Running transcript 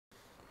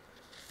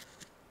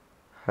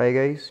Hi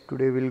guys,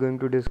 today we're going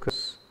to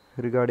discuss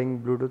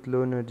regarding Bluetooth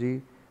low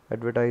energy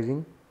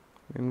advertising,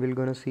 and we're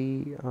gonna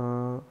see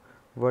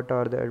what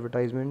are the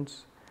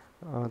advertisements,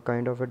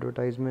 kind of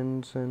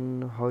advertisements,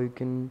 and how you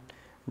can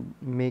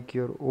make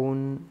your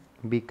own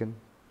beacon.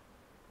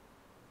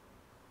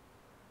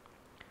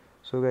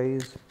 So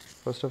guys,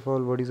 first of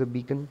all, what is a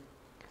beacon?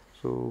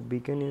 So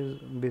beacon is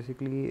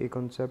basically a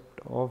concept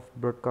of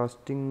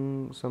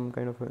broadcasting some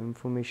kind of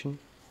information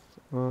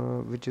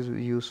which is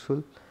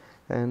useful,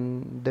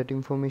 and that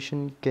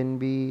information can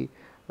be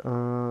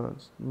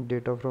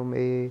data from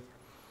a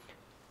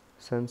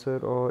sensor,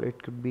 or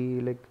it could be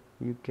like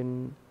you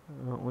can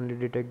only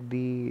detect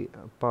the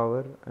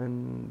power,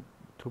 and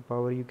through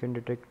power you can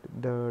detect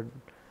the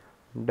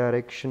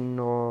direction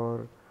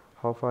or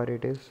how far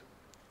it is.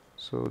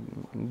 So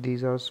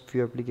these are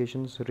few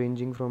applications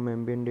ranging from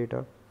ambient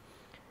data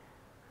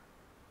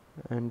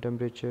and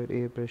temperature,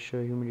 air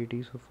pressure,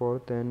 humidity, so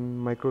forth, and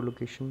micro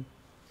location,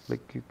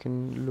 like you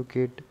can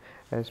locate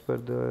as per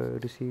the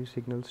received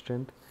signal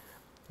strength,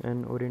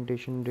 and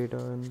orientation data,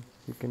 and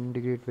you can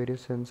integrate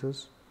various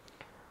sensors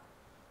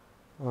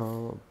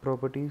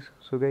properties.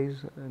 So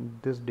guys,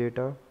 this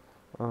data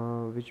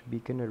which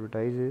beacon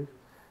advertises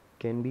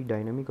can be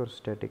dynamic or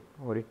static,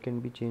 or it can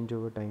be changed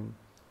over time.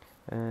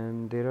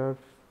 And there are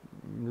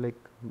like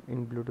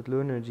in Bluetooth low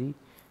energy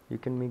you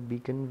can make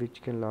beacon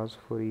which can last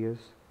for years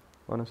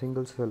on a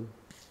single cell.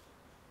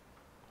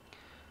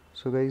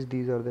 So guys,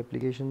 these are the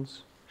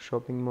applications: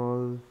 shopping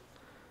mall,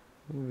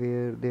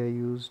 where they are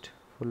used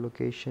for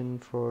location,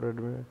 for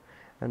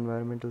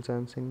environmental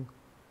sensing.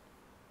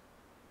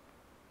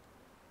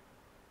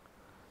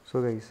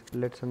 So guys,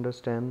 let's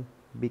understand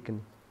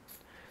beacon.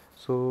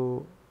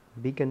 So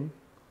beacon,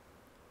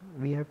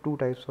 we have two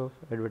types of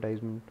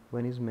advertisement.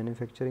 One is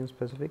manufacturing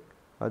specific,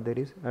 other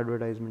is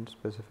advertisement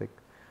specific.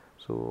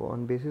 So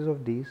on basis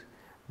of these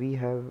we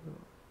have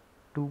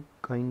two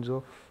kinds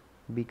of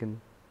beacon.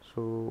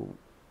 So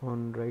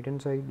on right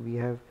hand side we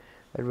have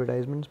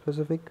advertisement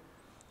specific,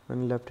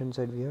 on left hand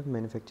side we have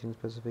manufacturing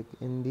specific.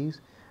 In these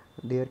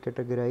they are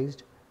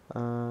categorized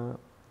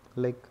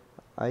like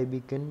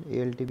IBECON,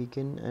 ALT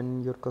beacon,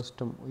 and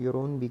your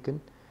own beacon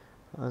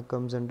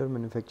comes under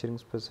manufacturing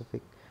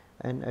specific,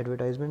 and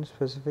advertisement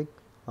specific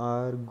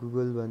are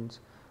Google ones,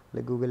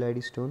 like Google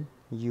Eddystone,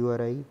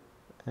 URI,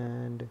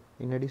 and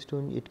in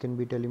Eddystone it can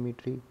be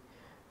telemetry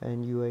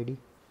and UID.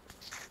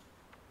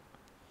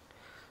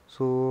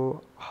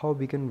 So how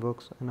beacon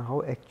works and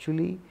how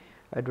actually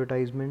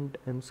advertisement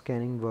and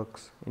scanning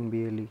works in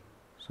BLE.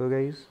 So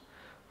guys,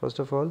 first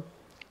of all,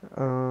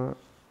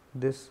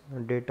 this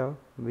data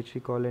which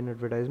we call an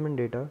advertisement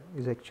data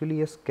is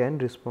actually a scan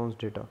response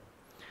data.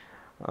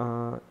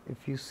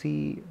 If you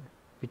see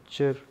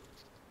picture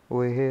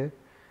over here,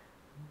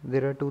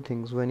 there are two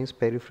things: one is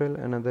peripheral,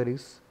 another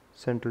is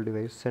central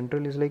device.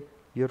 Central is like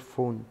your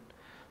phone,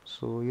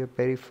 so your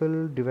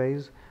peripheral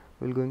device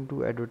will going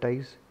to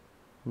advertise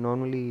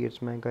normally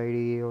its MAC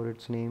ID or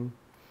its name,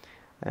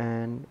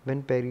 and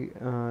when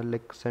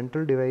like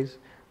central device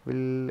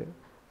will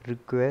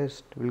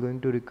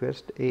going to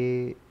request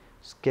a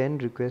scan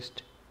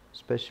request,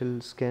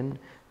 special scan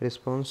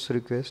response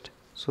request.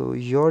 So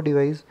your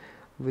device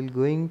will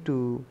going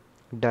to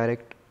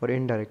direct or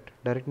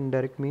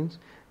indirect means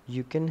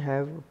you can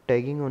have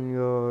tagging on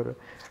your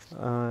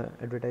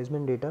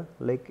advertisement data,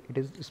 like it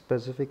is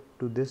specific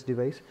to this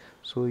device,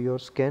 so your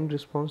scan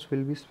response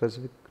will be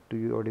specific to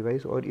your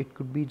device, or it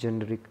could be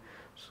generic.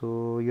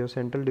 So your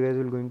central device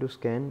will going to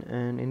scan,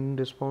 and in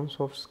response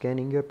of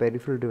scanning your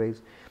peripheral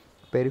device,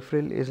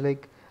 peripheral is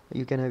like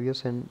you can have your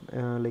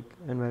like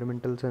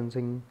environmental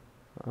sensing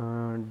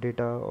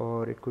data,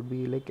 or it could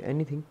be like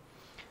anything.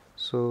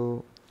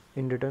 So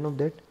in return of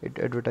that, it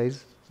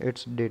advertise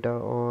its data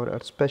or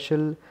a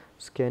special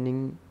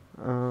scanning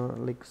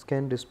like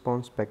scan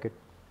response packet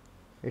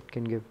it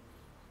can give.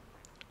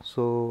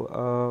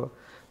 So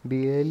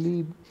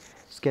BLE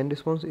scan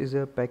response is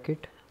a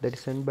packet that is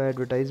sent by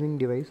advertising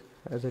device,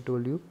 as I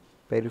told you,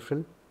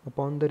 peripheral,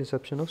 upon the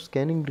reception of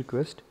scanning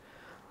request,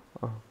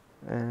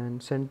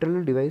 and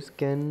central device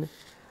can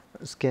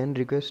scan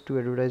request to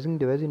advertising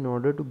device in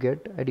order to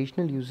get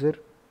additional user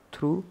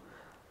through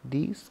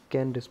the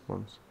scan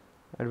response.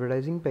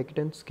 Advertising packet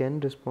and scan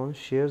response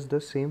shares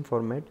the same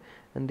format,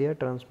 and they are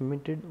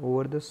transmitted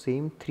over the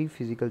same three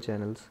physical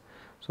channels.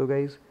 So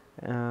guys,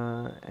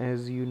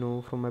 as you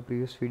know from my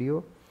previous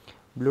video,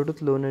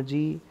 Bluetooth low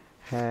energy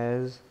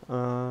has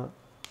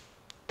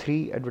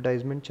three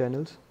advertisement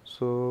channels.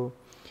 So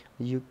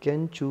you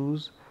can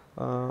choose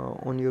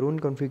on your own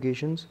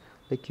configurations,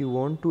 like you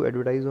want to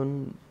advertise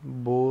on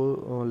both,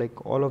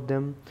 like all of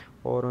them,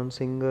 or on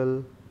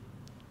single,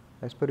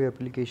 as per your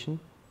application.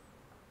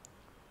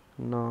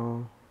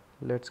 Now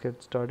let's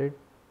get started.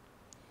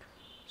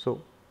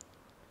 So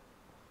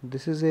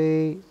this is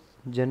a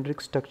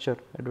generic structure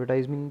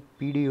advertisement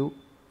PDU,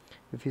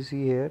 if you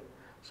see here.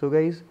 So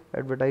guys,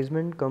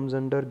 advertisement comes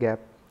under gap.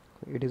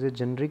 It is a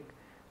generic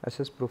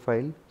access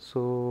profile,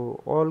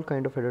 so all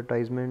kind of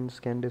advertisements,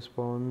 scan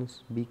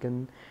response,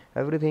 beacon,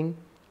 everything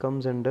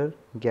comes under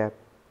gap.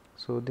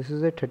 So this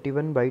is a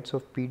 31 bytes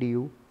of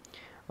PDU.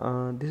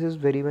 This is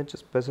very much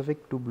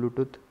specific to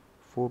Bluetooth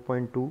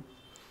 4.2.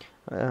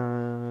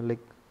 Like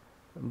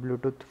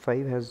Bluetooth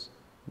 5 has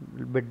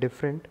a bit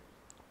different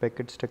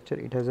packet structure.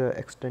 It has a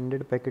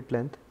extended packet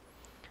length,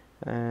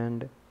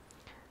 and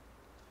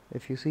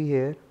if you see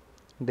here,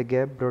 the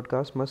gap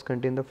broadcast must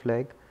contain the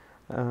flag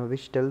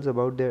which tells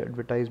about the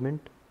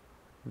advertisement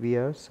we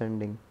are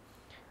sending.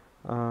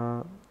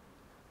 uh,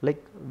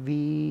 like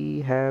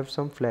we have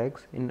some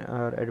flags in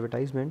our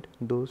advertisement.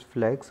 Those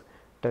flags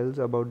tells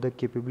about the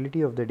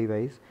capability of the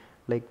device,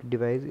 like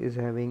device is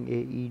having a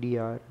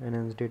EDR,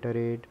 enhanced data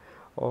rate,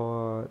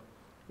 or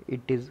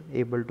it is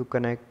able to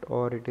connect,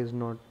 or it is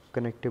not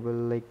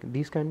connectable. Like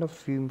these kind of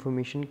few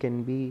information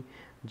can be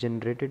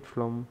generated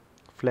from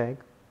flag.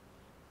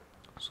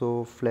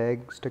 So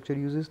flag structure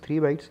uses 3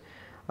 bytes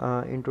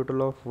in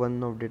total, of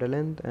 1 of data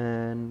length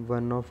and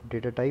 1 of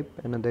data type,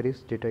 another is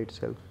data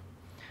itself.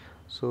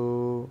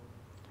 So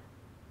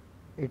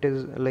it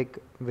is like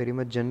very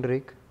much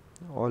generic,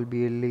 all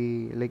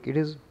BLE, like it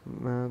is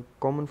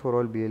common for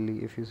all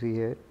BLE if you see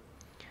here.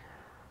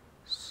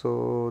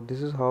 So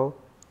this is how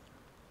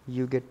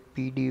you get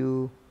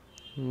PDU,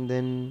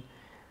 then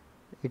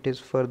it is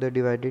further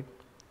divided,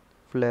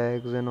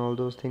 flags and all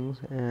those things,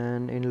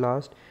 and in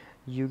last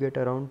you get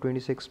around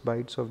 26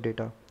 bytes of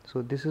data.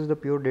 So this is the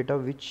pure data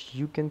which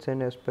you can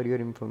send as per your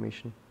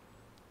information.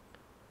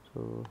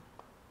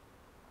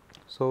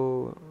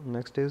 So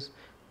next is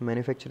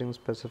manufacturing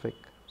specific.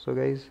 So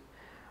guys,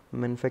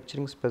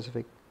 manufacturing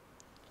specific,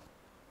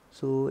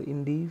 so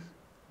in these,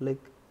 like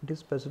it is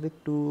specific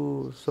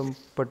to some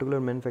particular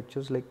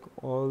manufacturers. Like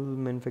all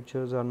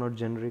manufacturers are not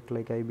generic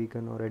like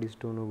IBECON or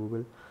Eddystone or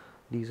Google.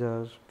 These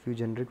are few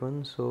generic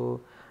ones.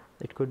 So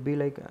it could be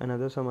like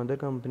some other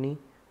company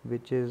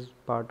which is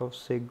part of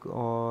SIG,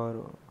 or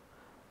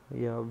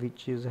yeah,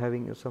 which is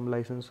having some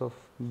license of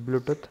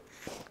Bluetooth.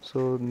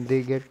 So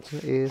they get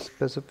a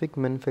specific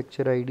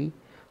manufacturer ID,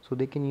 so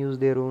they can use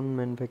their own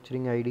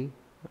manufacturing ID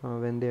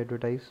when they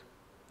advertise.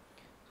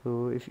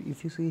 So if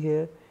you see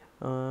here,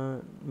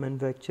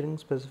 manufacturing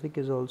specific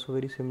is also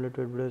very similar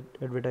to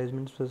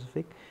advertisement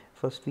specific.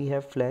 First we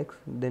have flags,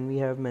 then we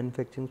have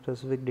manufacturing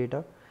specific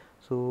data.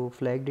 So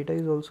flag data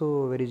is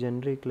also very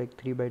generic, like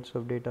 3 bytes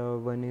of data,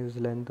 one is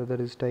length,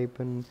 other is type,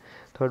 and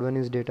third one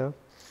is data.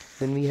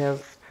 Then we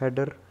have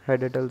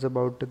header tells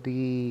about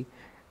the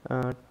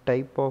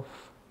type of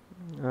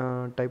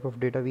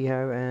data we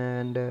have,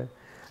 and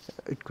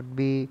it could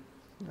be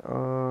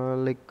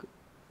like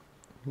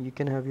you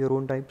can have your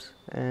own types,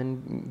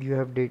 and you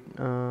have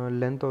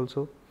length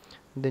also.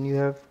 Then you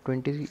have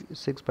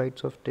 26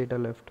 bytes of data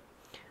left.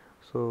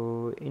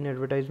 So in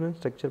advertisement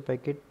structure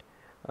packet,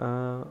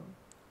 uh,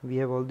 we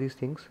have all these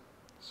things.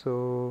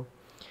 So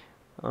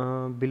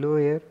below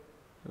here,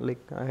 like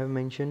I have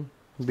mentioned,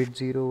 bit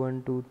 0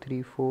 1 2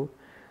 3 4,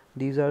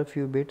 these are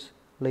few bits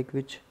like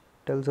which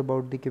tells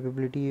about the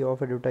capability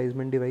of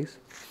advertisement device.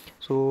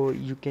 So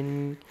you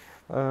can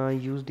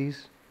use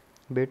these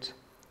bits,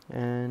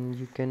 and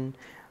you can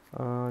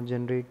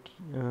generate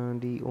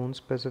the own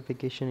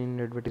specification in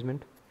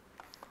advertisement.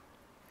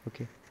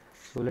 Okay,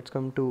 so let's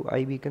come to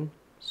iBeacon.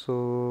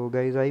 So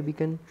guys,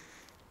 iBeacon,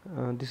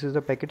 this is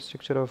the packet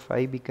structure of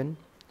iBeacon.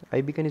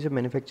 iBeacon is a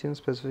manufacturing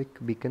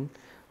specific beacon.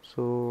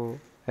 So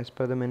as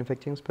per the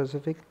manufacturing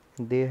specific,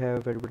 they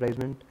have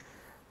advertisement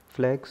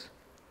flags,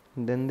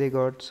 then they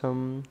got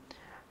some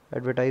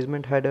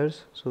advertisement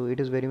headers. So it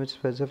is very much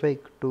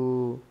specific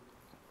to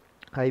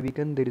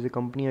iBeacon. There is a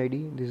company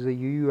ID, this is a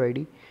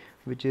UUID,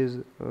 which is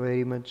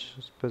very much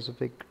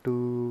specific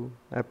to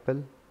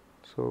Apple.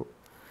 So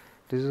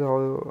this is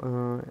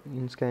how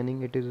in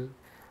scanning it is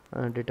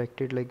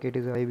detected, like it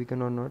is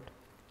iBeacon or not.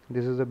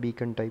 This is the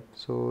beacon type.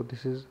 So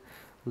this is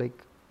like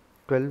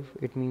 12,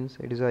 it means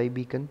it is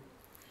iBeacon.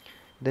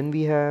 Then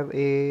we have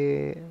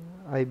a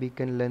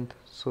iBeacon length.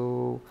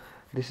 So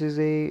this is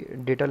a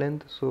data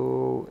length.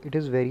 So it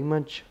is very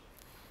much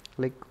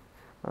like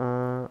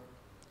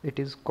it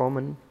is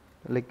common,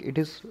 like it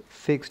is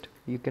fixed,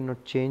 you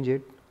cannot change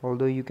it.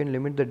 Although you can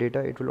limit the data,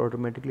 it will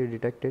automatically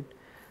detect it.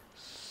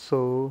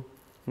 So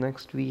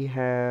next we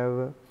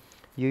have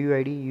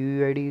UUID.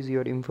 UUID is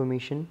your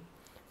information.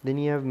 Then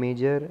you have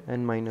major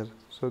and minor.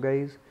 So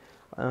guys,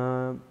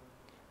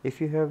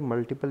 if you have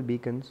multiple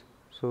beacons,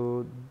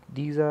 so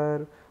these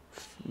are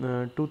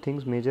two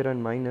things, major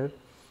and minor,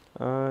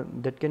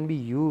 that can be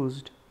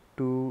used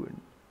to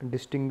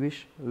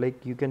distinguish.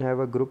 Like you can have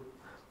a group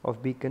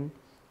of beacon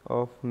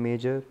of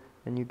major,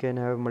 and you can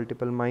have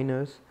multiple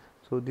minors.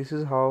 So this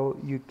is how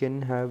you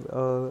can have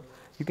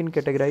you can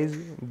categorize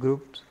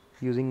groups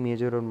using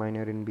major or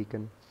minor in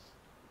beacon.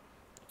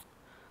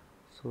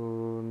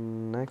 So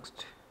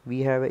next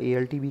we have a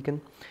ALT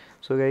beacon.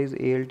 So guys,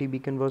 ALT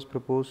beacon was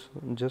proposed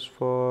just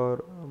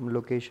for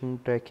location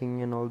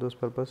tracking and all those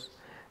purpose,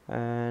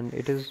 and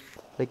it is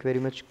like very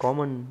much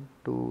common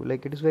to,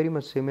 like it is very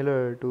much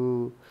similar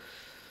to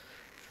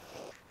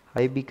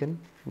iBeacon.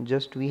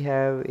 Just we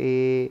have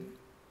a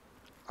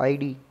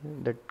ID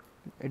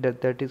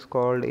that is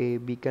called a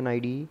beacon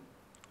ID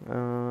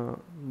uh,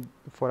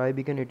 for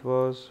iBeacon it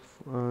was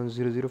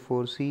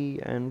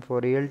 004C, and for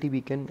ALT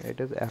beacon it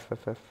is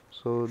FFF.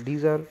 So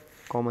these are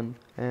common,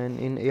 and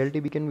in ALT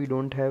beacon we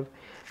don't have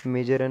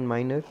major and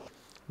minor,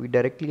 we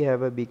directly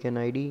have a beacon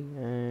ID,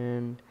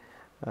 and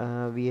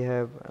we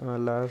have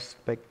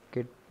last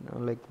packet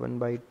like 1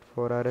 byte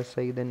for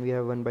RSI, then we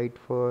have 1 byte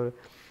for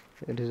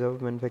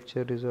reserved,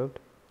 manufacturer reserved.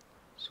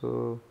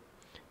 So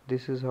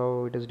this is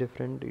how it is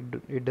different.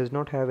 It does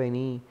not have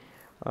any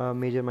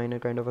major minor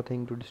kind of a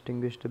thing to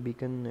distinguish the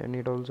beacon, and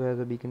it also has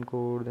a beacon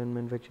code and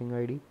manufacturing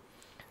ID.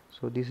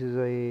 So this is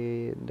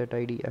a that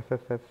ID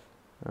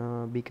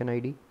FFF beacon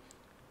ID.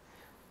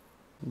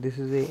 This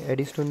is a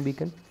Eddystone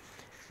beacon.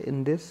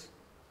 In this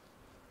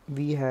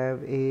we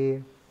have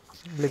a,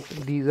 like,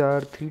 these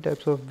are three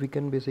types of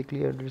beacon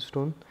basically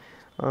Eddystone.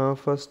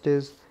 First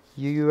is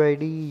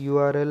UUID,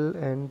 URL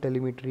and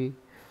telemetry.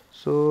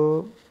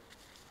 So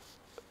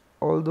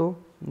although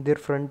their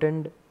front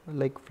end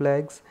like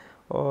flags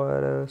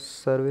or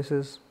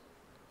services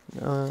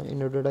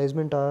in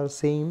advertisement are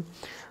same,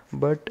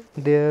 but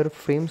their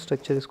frame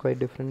structure is quite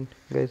different,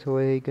 guys.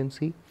 Over here you can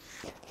see.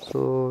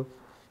 So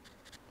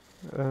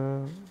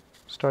uh,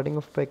 starting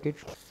of packet,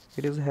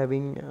 it is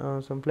having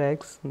some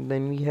flags,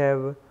 then we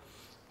have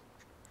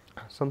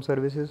some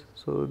services.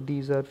 So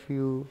these are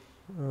few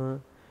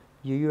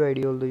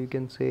UUID, although you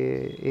can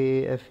say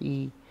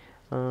AFE,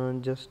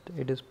 just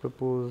it is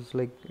proposed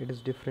like it is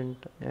different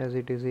as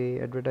it is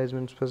a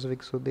advertisement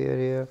specific, so they are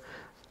here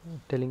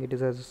telling it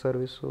is as a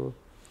service. So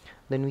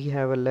then we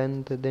have a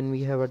length, then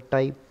we have a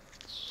type,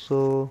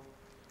 so,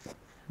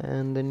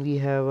 and then we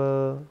have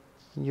a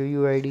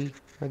UUID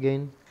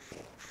again.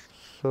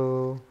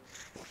 So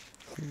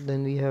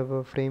then we have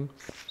a frame.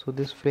 So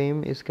this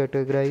frame is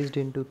categorized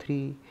into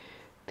three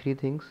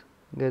things,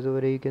 guys.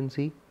 Over here you can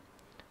see.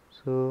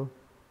 So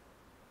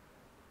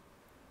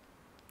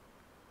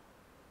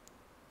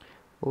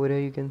over here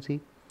you can see.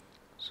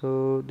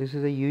 So this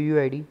is a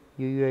UUID.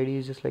 UUID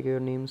is just like your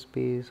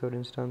namespace or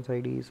instance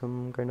ID,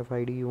 some kind of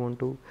ID you want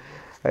to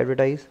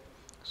advertise.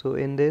 So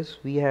in this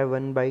we have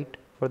 1 byte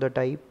for the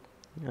type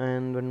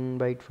and 1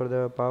 byte for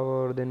the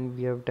power, then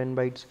we have 10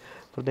 bytes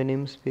for the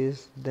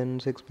namespace, then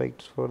 6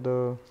 bytes for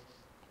the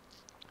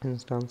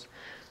instance.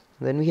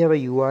 Then we have a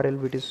URL,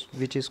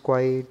 which is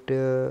quite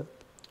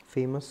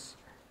famous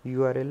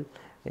URL.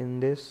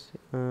 In this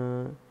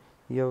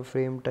you have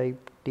frame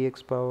type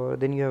tx power,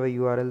 then you have a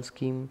URL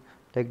scheme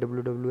like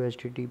www,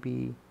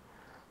 http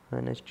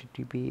and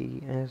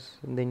https,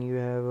 and then you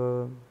have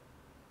a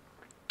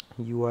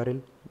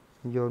URL,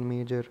 your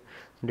major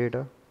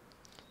data.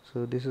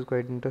 So this is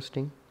quite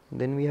interesting.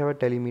 Then we have a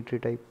telemetry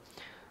type.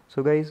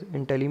 So guys,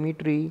 in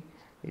telemetry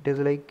it is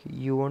like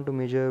you want to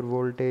measure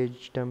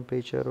voltage,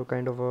 temperature or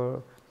kind of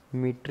a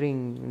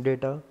metering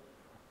data,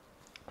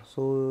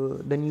 so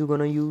then you're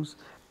gonna use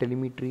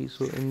telemetry.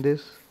 So in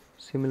this,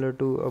 similar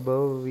to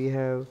above, we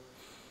have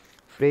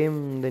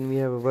frame, then we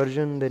have a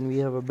version, then we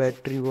have a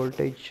battery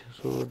voltage,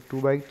 so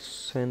 2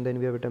 bytes, and then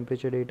we have a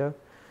temperature data,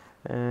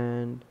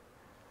 and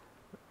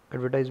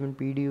advertisement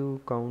PDU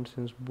count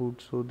since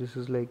boot. So this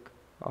is like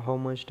how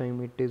much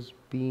time it is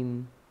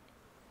been,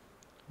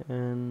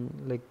 and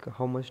like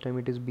how much time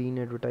it is been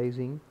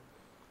advertising,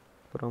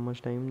 for how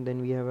much time. Then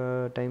we have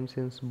a time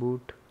since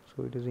boot,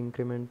 so it is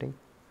incrementing.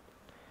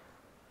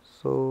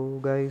 So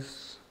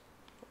guys,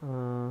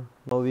 now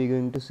we're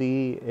going to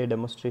see a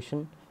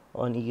demonstration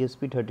on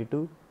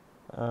ESP32,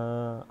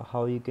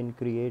 how you can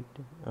create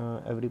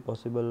every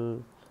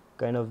possible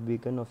kind of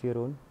beacon of your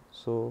own.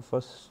 So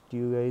first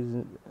you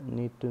guys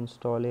need to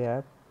install a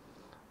app,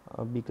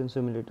 beacon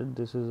simulator.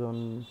 This is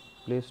on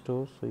Play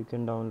Store, so you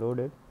can download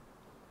it.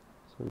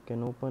 So you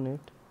can open it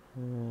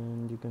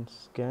and you can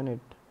scan it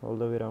all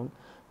the way around.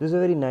 This is a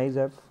very nice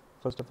app.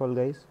 First of all,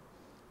 guys,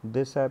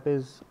 this app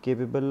is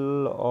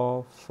capable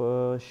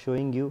of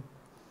showing you,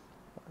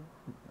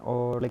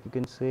 or like you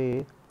can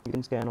say, you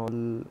can scan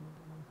all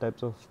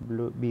types of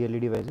BLE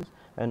devices,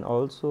 and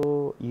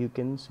also you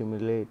can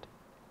simulate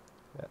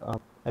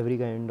every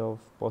kind of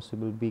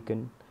possible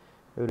beacon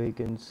where you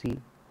can see.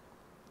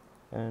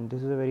 And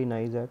this is a very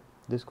nice app.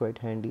 This is quite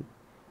handy.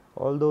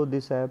 Although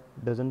this app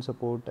doesn't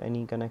support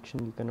any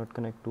connection, you cannot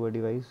connect to a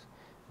device,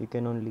 you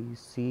can only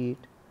see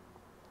it.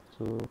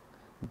 So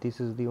this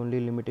is the only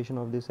limitation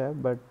of this app,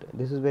 but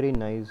this is very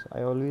nice.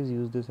 I always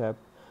use this app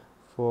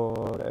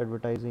for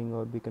advertising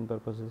or beacon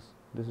purposes.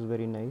 This is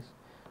very nice.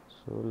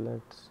 So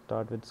let's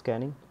start with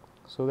scanning.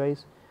 So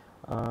guys,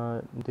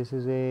 this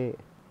is a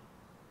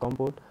COM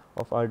port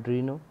of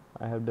Arduino.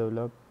 I have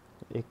developed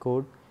a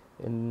code.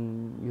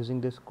 In using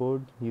this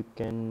code you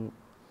can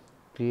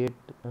create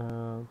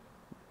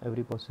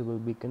every possible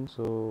beacon.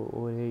 So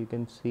over here you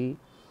can see,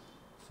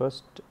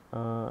 first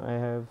I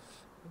have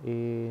a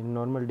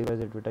normal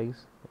device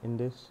advertise. In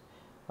this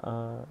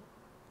our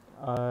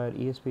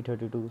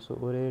ESP32. So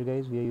over here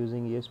guys, we are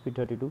using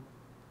ESP32.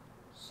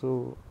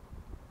 So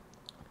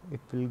it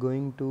will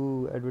going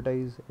to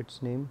advertise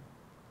its name,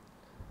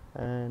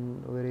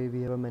 and over here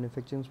we have a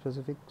manufacturing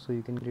specific, so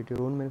you can create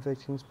your own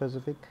manufacturing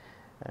specific.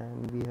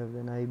 and we have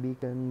then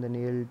IBECON, then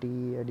ALT,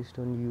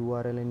 Eddystone,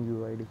 URL and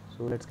UID.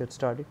 So let's get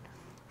started.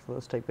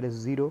 First I press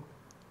 0,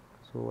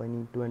 so I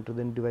need to enter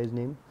the device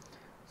name.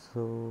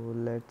 So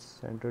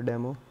let's enter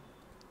demo.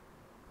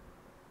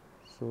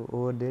 So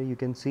over there you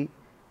can see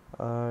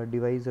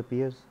device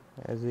appears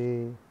as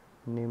a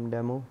name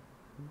demo.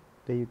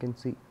 There you can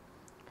see.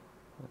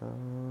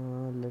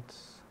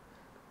 Let's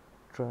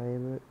try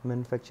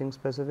manufacturing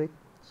specific.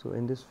 So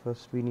in this,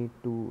 first we need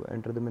to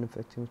enter the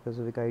manufacturing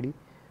specific ID.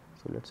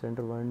 So let's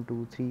enter 1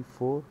 2 3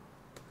 4.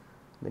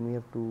 Then we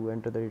have to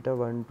enter the data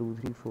 1 2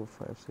 3 4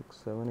 5 6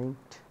 7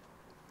 8.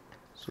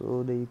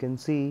 So there you can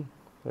see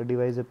a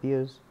device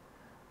appears.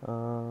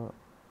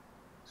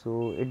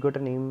 So it got a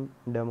name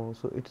demo,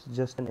 so it's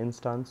just an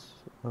instance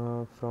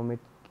from it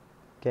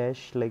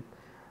cache, like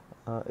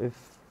if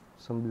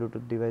some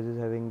Bluetooth device is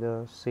having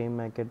the same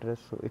MAC address,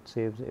 so it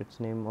saves its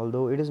name,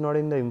 although it is not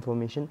in the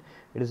information,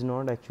 it is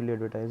not actually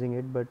advertising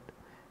it, but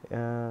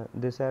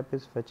this app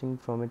is fetching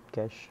from it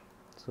cache.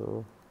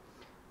 So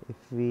if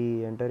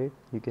we enter it,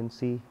 you can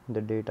see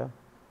the data.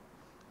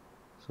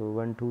 So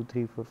 1 2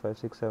 3 4 5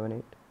 6 7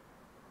 8.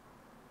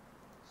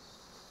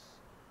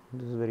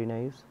 This is very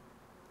nice.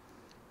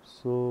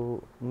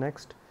 So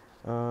next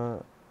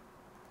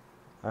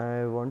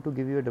I want to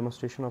give you a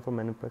demonstration of a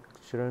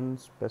manufacturer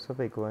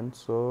specific one.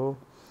 So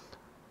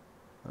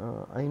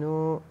I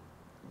know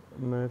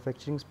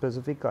manufacturing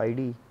specific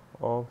ID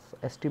of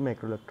ST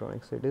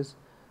Microelectronics, it is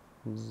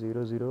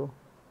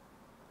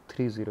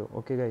 0030.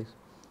 Okay guys,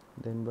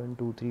 then 1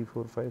 2 3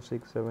 4 5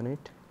 6 7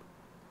 8.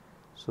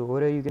 So over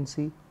here you can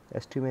see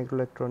ST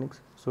Microelectronics.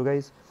 So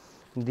guys,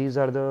 these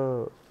are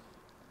the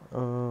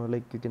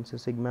like you can say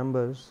SIG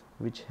members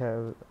which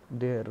have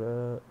their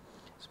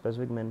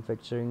specific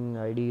manufacturing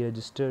ID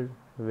registered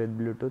with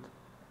Bluetooth.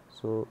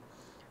 So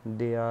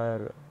they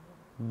are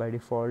by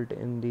default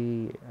in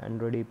the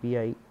Android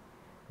API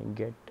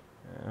get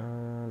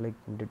like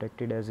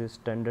detected as a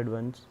standard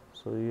ones.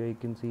 So here you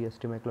can see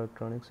ST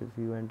Microelectronics if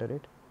you enter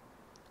it.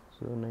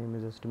 So name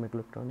is ST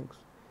Microelectronics,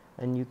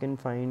 and you can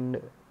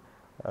find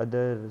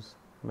others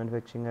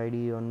manufacturing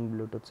ID on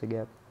Bluetooth SIG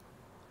app.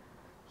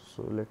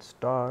 So let's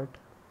start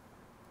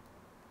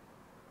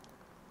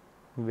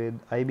with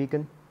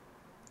IBECON.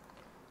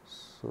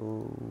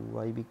 So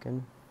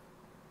IBECON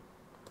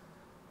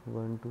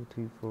 1 2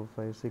 3 4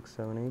 5 6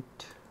 7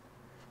 8,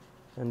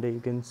 and there you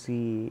can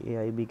see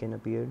a IBECON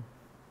appeared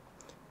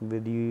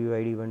with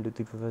UUID 1 2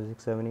 3 4 5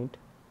 6 7 8.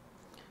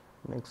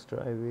 Next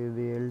try with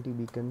the ALT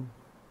beacon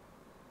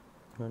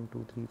 1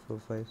 2 3 4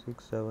 5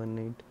 6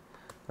 7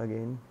 8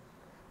 again.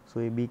 So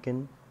a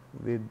beacon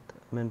with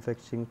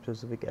manufacturing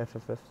specific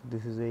FFF.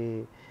 This is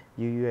a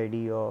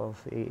UUID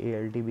of a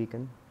ALT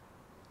beacon.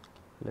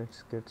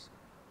 Let's get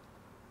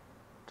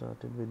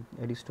started with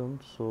Eddystone.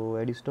 So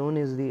Eddystone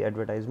is the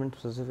advertisement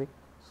specific,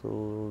 so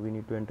we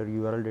need to enter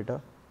URL data.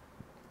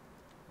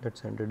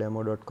 Let's enter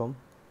demo.com.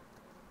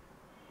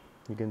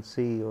 You can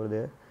see over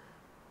there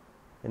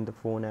in the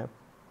phone app.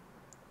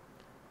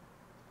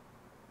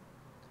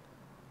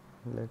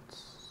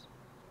 Let's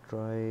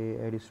try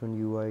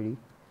Eddystone UID.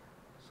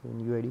 So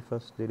in UID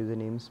first there is a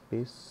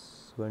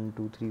namespace 1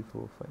 2 3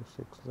 4 5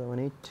 6 7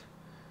 8.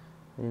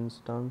 In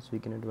instance we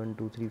can add 1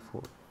 2 3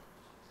 4.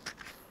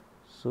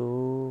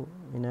 So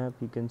in app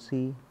you can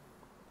see.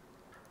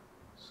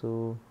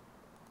 So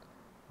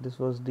this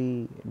was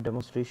the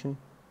demonstration.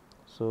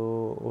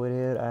 So over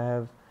here I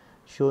have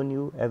shown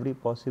you every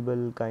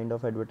possible kind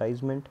of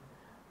advertisement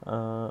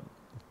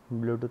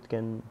Bluetooth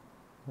can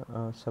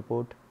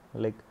support,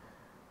 like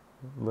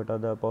what are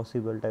the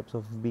possible types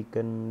of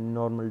beacon,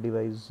 normal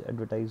device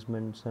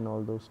advertisements and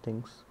all those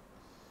things.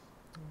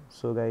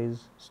 So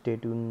guys, stay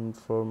tuned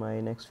for my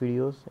next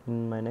videos.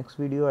 In my next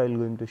video I will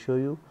going to show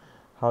you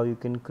how you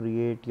can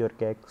create your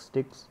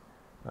sticks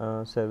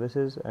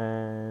services,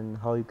 and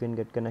how you can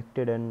get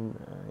connected, and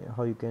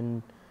how you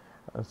can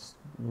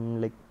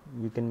like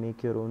you can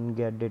make your own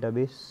GET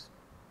database.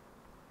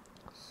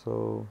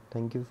 So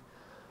thank you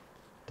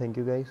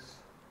guys,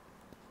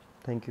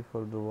 thank you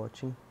for the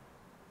watching.